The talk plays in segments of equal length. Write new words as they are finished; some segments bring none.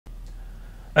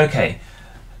Okay,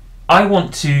 I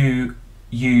want to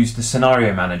use the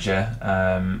scenario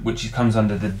manager, which comes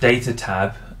under the data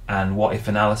tab and what if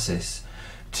analysis,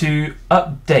 to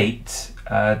update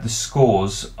the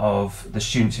scores of the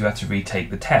students who had to retake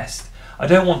the test. I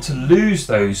don't want to lose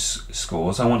those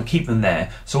scores, I want to keep them there.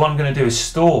 So what I'm going to do is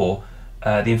store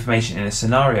the information in a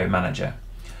scenario manager.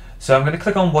 So I'm going to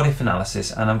click on what if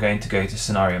analysis and I'm going to go to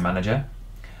scenario manager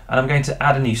and I'm going to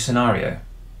add a new scenario.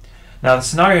 Now the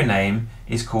scenario name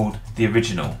is called the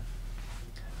original.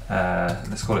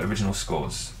 Let's call it original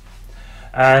scores.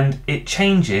 And it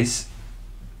changes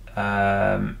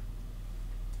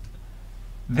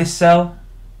this cell,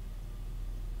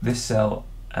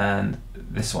 and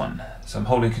this one. So I'm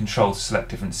holding control to select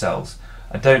different cells.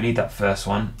 I don't need that first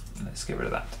one. Let's get rid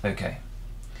of that. Okay.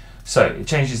 So it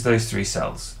changes those three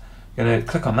cells. I'm going to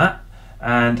click on that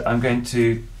and I'm going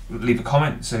to leave a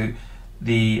comment. So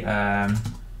the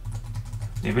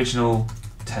original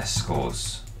test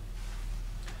scores.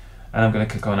 And I'm going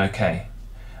to click on OK.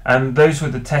 And those were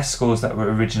the test scores that were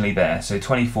originally there, so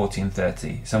 20, 40 and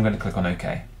 30. So I'm going to click on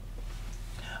OK.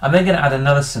 I'm then going to add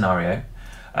another scenario.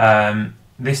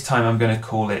 This time I'm going to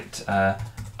call it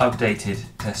updated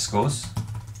test scores.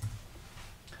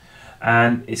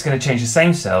 And it's going to change the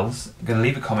same cells. I'm going to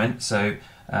leave a comment, so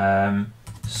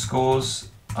scores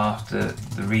after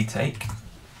the retake.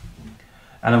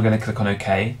 And I'm going to click on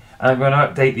OK. And I'm going to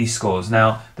update these scores.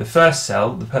 Now, the first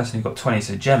cell, the person who got 20,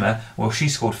 so Gemma, well, she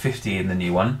scored 50 in the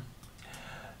new one.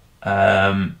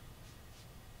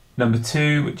 Number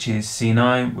 2, which is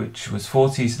C9, which was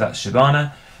 40, so that's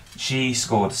Shabana. She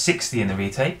scored 60 in the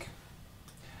retake.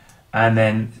 And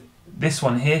then this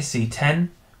one here, C10,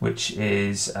 which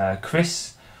is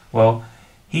Chris. Well,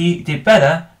 he did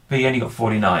better, but he only got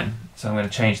 49. So I'm going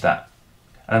to change that.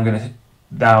 And I'm going to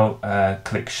now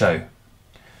click Show.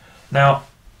 Now,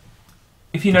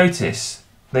 if you notice,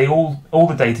 all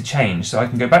the data changed. So I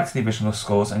can go back to the original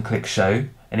scores and click Show,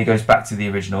 and it goes back to the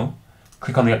original.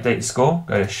 Click on the updated score,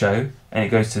 go to Show, and it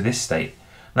goes to this state.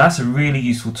 Now that's a really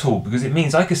useful tool because it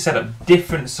means I could set up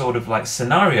different sort of like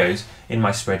scenarios in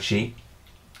my spreadsheet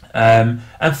and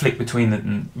flick between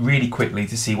them really quickly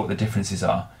to see what the differences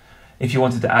are. If you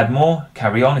wanted to add more,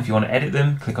 carry on. If you want to edit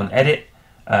them, click on Edit.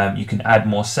 You can add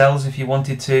more cells if you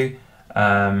wanted to.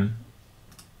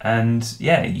 And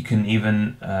yeah, you can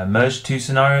even merge two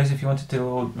scenarios if you wanted to,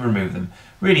 or remove them.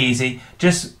 Really easy.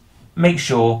 Just make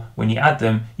sure when you add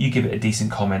them, you give it a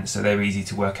decent comment so they're easy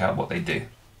to work out what they do.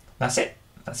 That's it.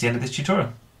 That's the end of this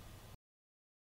tutorial.